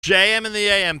JM in the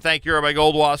AM. Thank you, Rabbi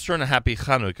Goldwasser, and a happy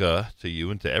Hanukkah to you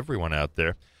and to everyone out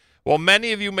there. Well,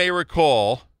 many of you may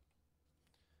recall,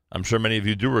 I'm sure many of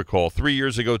you do recall, 3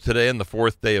 years ago today, on the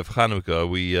fourth day of Hanukkah,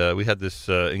 we had this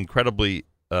incredibly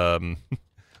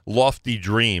lofty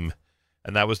dream,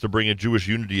 and that was to bring a Jewish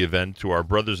unity event to our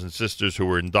brothers and sisters who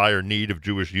were in dire need of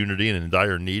Jewish unity and in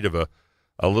dire need of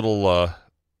a little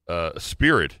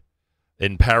spirit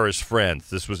in Paris,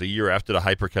 France. This was a year after the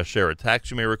Hyper Cacher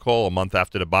attacks, you may recall, a month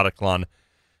after the Bataclan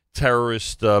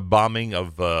terrorist bombing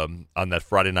of on that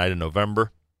Friday night in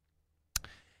November.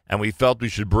 And we felt we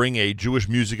should bring a Jewish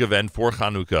music event for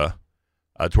Hanukkah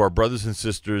to our brothers and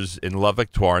sisters in La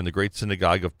Victoire, in the great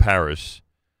synagogue of Paris,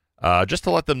 just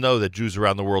to let them know that Jews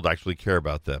around the world actually care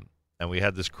about them. And we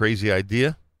had this crazy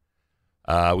idea.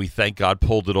 We, thank God,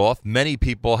 pulled it off. Many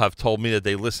people have told me that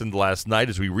they listened last night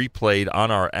as we replayed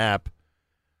on our app,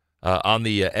 on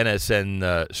the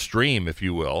NSN stream, if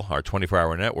you will, our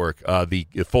 24-hour network, the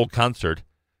full concert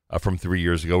from 3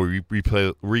 years ago. We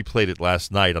replayed it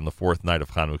last night on the fourth night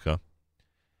of Hanukkah.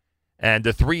 And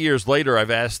 3 years later, I've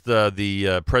asked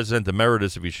the President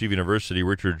Emeritus of Yeshiva University,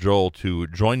 Richard Joel, to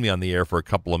join me on the air for a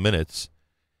couple of minutes.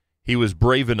 He was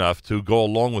brave enough to go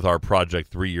along with our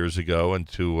project 3 years ago and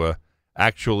to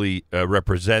actually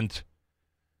represent,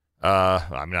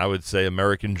 I would say,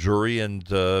 American Jewry and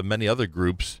many other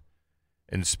groups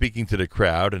in speaking to the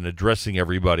crowd and addressing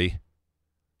everybody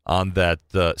on that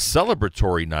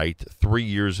celebratory night 3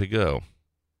 years ago.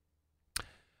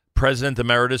 President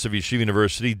Emeritus of Yeshiva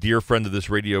University, dear friend of this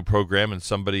radio program, and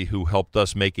somebody who helped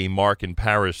us make a mark in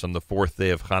Paris on the fourth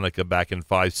day of Hanukkah back in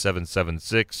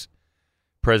 5776.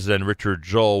 President Richard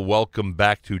Joel, welcome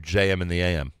back to JM in the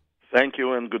AM. Thank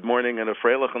you, and good morning, and a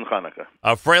Freilich and Hanukkah.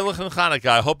 A Freilich and Hanukkah.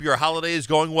 I hope your holiday is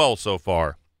going well so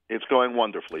far. It's going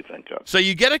wonderfully, thank God. So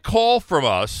you get a call from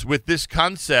us with this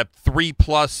concept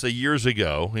 3+ years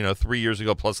ago, 3 years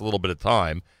ago plus a little bit of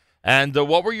time. And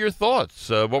what were your thoughts?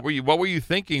 What were you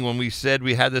thinking when we said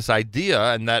we had this idea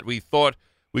and that we thought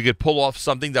we could pull off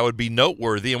something that would be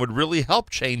noteworthy and would really help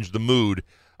change the mood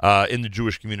in the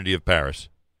Jewish community of Paris?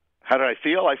 How did I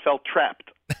feel? I felt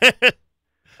trapped.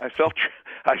 I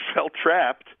felt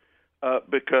trapped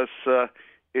because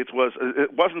it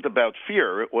wasn't about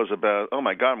fear. It was about, oh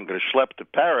my God, I'm going to schlep to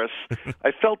Paris.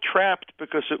 I felt trapped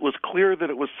because it was clear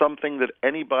that it was something that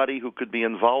anybody who could be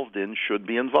involved in should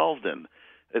be involved in.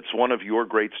 It's one of your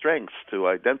great strengths to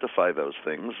identify those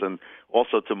things and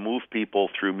also to move people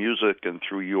through music and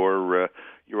through your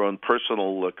own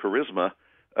personal charisma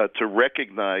to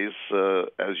recognize,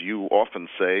 as you often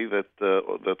say,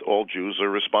 that all Jews are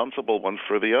responsible one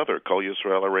for the other. Kol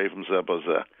Yisrael Arevim Zeh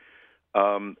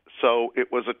B'Zeh. So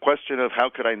it was a question of how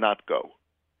could I not go?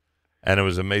 And it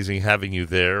was amazing having you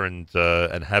there and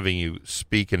having you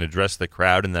speak and address the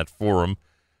crowd in that forum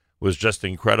was just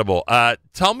incredible.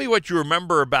 Tell me what you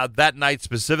remember about that night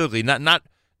specifically. Not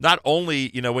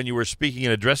only when you were speaking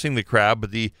and addressing the crowd,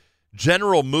 but the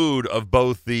general mood of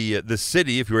both the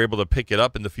city, if you were able to pick it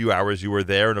up in the few hours you were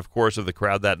there, and of course of the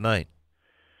crowd that night.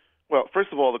 Well,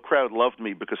 first of all, the crowd loved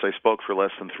me because I spoke for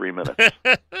less than 3 minutes,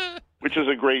 which is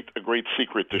a great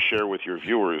secret to share with your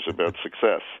viewers about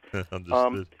success.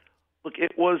 Understood. Look,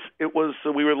 it was.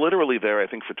 We were literally there, I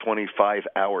think, for 25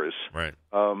 hours. Right.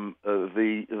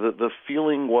 The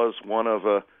feeling was one of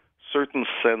a certain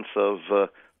sense of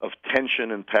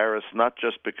tension in Paris, not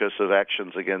just because of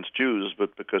actions against Jews,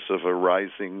 but because of a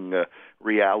rising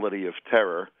reality of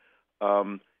terror.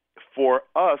 For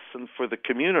us and for the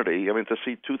community, to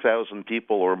see 2,000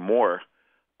 people or more,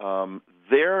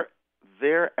 their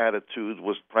attitude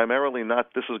was primarily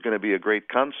not, this is going to be a great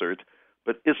concert,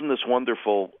 but isn't this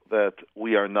wonderful that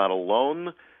we are not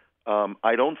alone?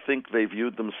 I don't think they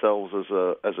viewed themselves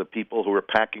as a people who were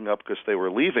packing up because they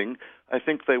were leaving. I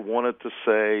think they wanted to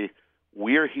say,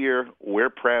 we're here, we're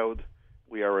proud,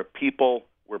 we are a people,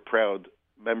 we're proud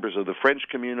members of the French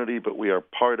community, but we are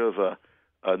part of a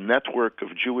network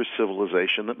of Jewish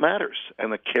civilization that matters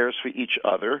and that cares for each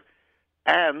other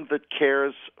and that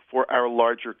cares for our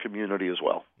larger community as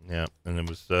well. Yeah, and it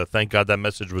was, thank God that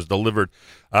message was delivered.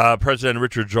 President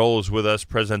Richard Joel is with us,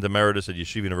 President Emeritus at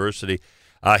Yeshiva University.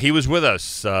 He was with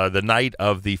us the night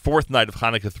of the fourth night of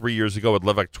Hanukkah 3 years ago at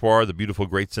La Victoire, the beautiful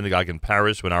great synagogue in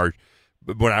Paris, when our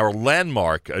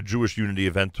landmark Jewish Unity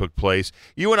event took place.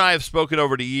 You and I have spoken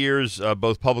over the years,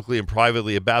 both publicly and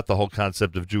privately, about the whole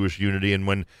concept of Jewish unity. And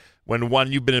when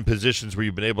you've been in positions where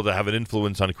you've been able to have an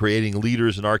influence on creating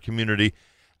leaders in our community,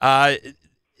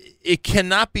 it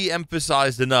cannot be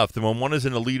emphasized enough that when one is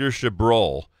in a leadership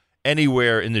role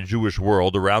anywhere in the Jewish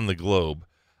world around the globe,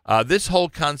 this whole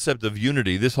concept of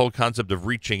unity, this whole concept of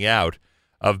reaching out,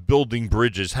 of building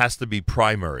bridges has to be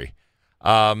primary.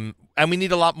 and we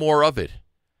need a lot more of it,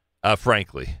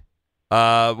 frankly.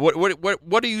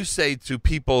 What do you say to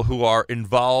people who are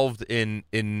involved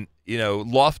in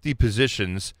lofty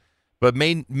positions, but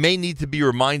may need to be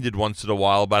reminded once in a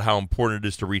while about how important it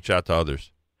is to reach out to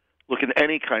others? Look, in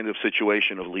any kind of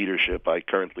situation of leadership, I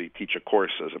currently teach a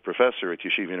course as a professor at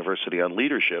Yeshiva University on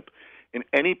leadership. In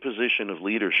any position of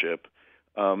leadership,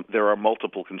 there are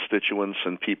multiple constituents,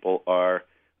 and people are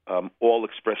all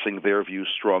expressing their views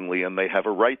strongly, and they have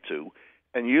a right to.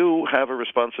 And you have a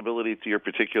responsibility to your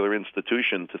particular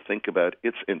institution to think about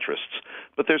its interests.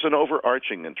 But there's an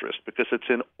overarching interest, because it's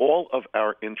in all of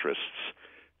our interests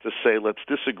to say, let's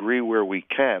disagree where we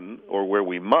can or where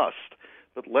we must,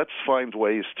 but let's find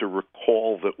ways to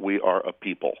recall that we are a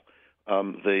people.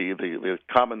 The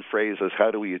common phrase is,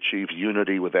 how do we achieve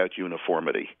unity without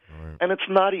uniformity? Right. And it's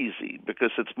not easy,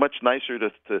 because it's much nicer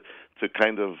to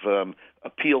kind of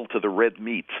appeal to the red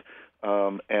meat.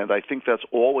 And I think that's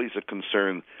always a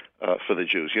concern for the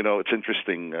Jews. You know, it's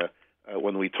interesting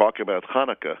when we talk about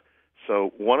Hanukkah.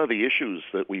 So one of the issues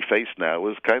that we face now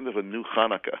is kind of a new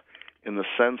Hanukkah, in the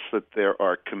sense that there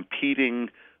are competing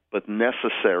but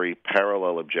necessary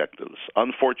parallel objectives.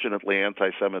 Unfortunately,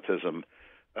 anti-Semitism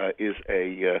is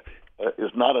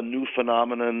not a new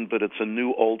phenomenon, but it's a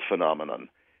new old phenomenon.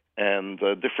 And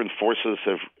different forces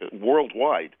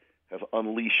worldwide have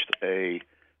unleashed a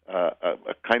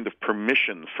kind of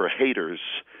permission for haters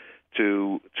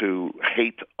to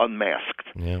hate unmasked,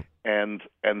 and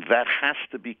that has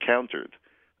to be countered.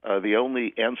 The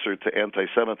only answer to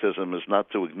anti-Semitism is not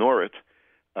to ignore it,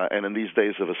 and in these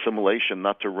days of assimilation,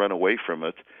 not to run away from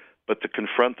it, but to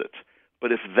confront it.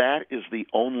 But if that is the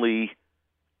only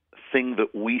thing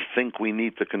that we think we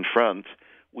need to confront,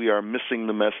 we are missing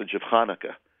the message of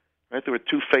Hanukkah. Right? There were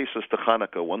two faces to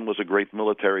Hanukkah. One was a great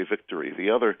military victory. The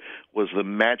other was the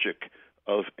magic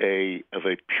of a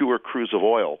pure cruse of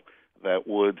oil that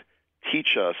would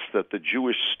teach us that the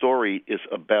Jewish story is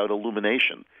about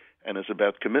illumination and is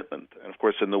about commitment. And, of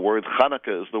course, in the word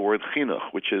Hanukkah is the word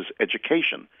chinuch, which is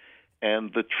education.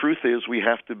 And the truth is we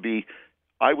have to be,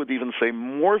 I would even say,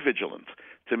 more vigilant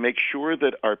to make sure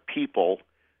that our people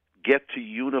get to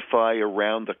unify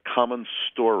around a common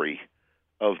story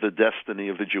of the destiny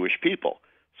of the Jewish people.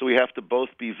 So we have to both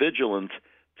be vigilant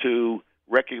to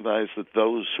recognize that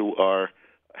those who are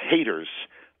haters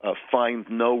find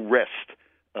no rest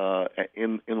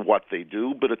in what they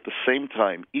do, but at the same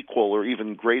time, equal or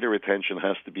even greater attention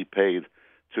has to be paid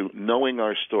to knowing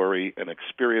our story and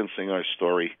experiencing our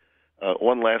story.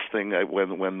 One last thing,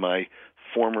 when my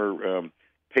former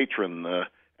patron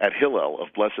at Hillel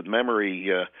of blessed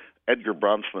memory, Edgar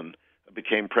Bronfman,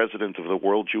 became president of the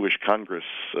World Jewish Congress,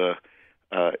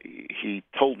 he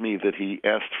told me that he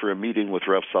asked for a meeting with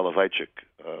Rav Soloveitchik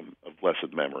of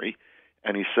blessed memory,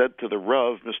 and he said to the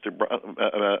Rav,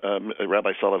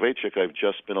 Rabbi Soloveitchik, I've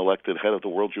just been elected head of the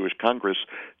World Jewish Congress.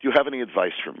 Do you have any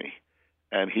advice for me?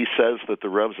 And he says that the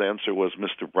Rav's answer was,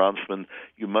 Mr. Bronfman,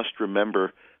 you must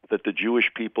remember that the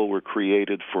Jewish people were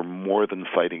created for more than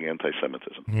fighting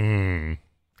anti-Semitism.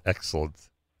 Excellent.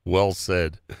 Well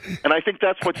said. And I think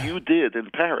that's what you did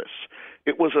in Paris.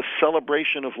 It was a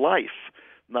celebration of life,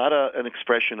 not an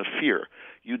expression of fear.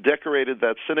 You decorated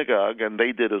that synagogue, and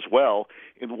they did as well,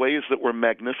 in ways that were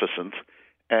magnificent,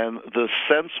 and the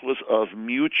sense was of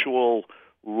mutual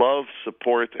love,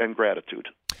 support, and gratitude.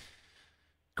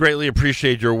 Greatly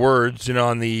appreciate your words. You know,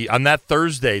 on that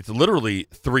Thursday, it's literally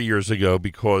 3 years ago,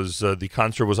 because the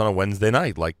concert was on a Wednesday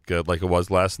night, like it was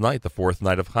last night, the fourth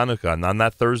night of Hanukkah. And on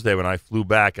that Thursday, when I flew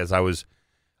back, as I was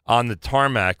on the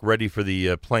tarmac, ready for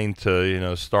the plane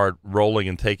to start rolling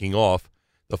and taking off,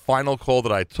 the final call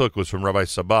that I took was from Rabbi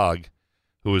Sabag,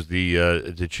 who was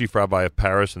the chief rabbi of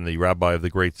Paris and the rabbi of the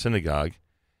Great Synagogue.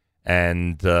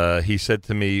 And he said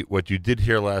to me, what you did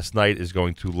here last night is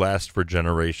going to last for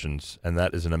generations. And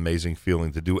that is an amazing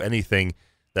feeling. To do anything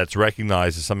that's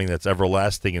recognized as something that's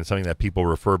everlasting and something that people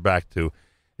refer back to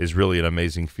is really an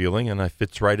amazing feeling. And it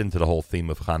fits right into the whole theme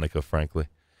of Hanukkah, frankly.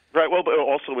 Right. Well, but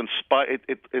also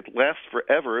it lasts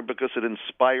forever because it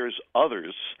inspires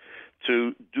others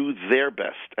to do their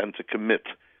best and to commit.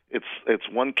 It's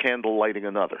one candle lighting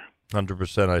another.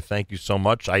 100%. I thank you so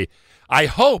much. I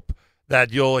hope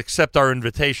that you'll accept our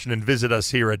invitation and visit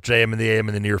us here at JM in the AM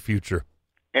in the near future.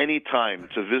 Anytime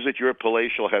to visit your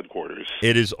palatial headquarters.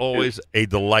 It is always a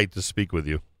delight to speak with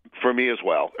you. For me as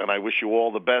well. And I wish you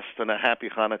all the best and a happy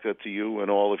Hanukkah to you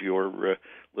and all of your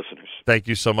listeners. Thank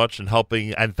you so much, and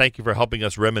thank you for helping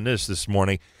us reminisce this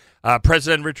morning.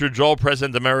 President Richard Joel,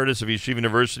 President Emeritus of Yeshiva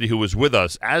University, who was with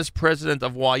us as president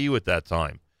of YU at that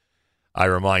time. I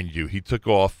remind you, he took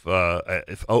off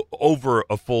over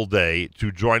a full day to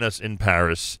join us in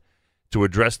Paris to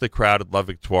address the crowd at La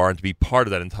Victoire and to be part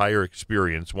of that entire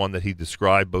experience, one that he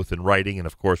described both in writing and,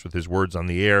 of course, with his words on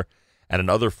the air and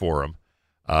another forum,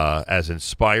 as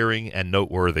inspiring and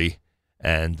noteworthy.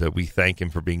 And we thank him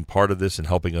for being part of this and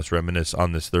helping us reminisce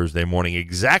on this Thursday morning.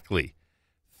 Exactly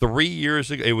 3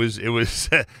 years ago, it was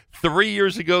 3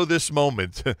 years ago this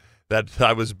moment that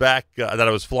I was back, that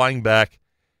I was flying back,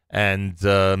 and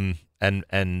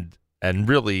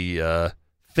really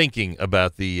thinking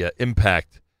about the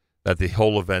impact that the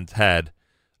whole event had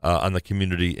on the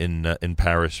community in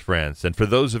Paris, France. And for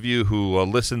those of you who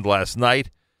listened last night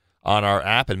on our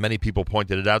app, and many people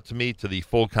pointed it out to me, to the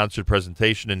full concert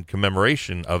presentation in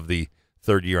commemoration of the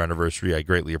third-year anniversary, I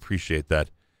greatly appreciate that.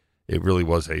 It really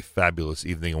was a fabulous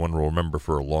evening and one we'll remember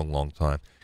for a long, long time.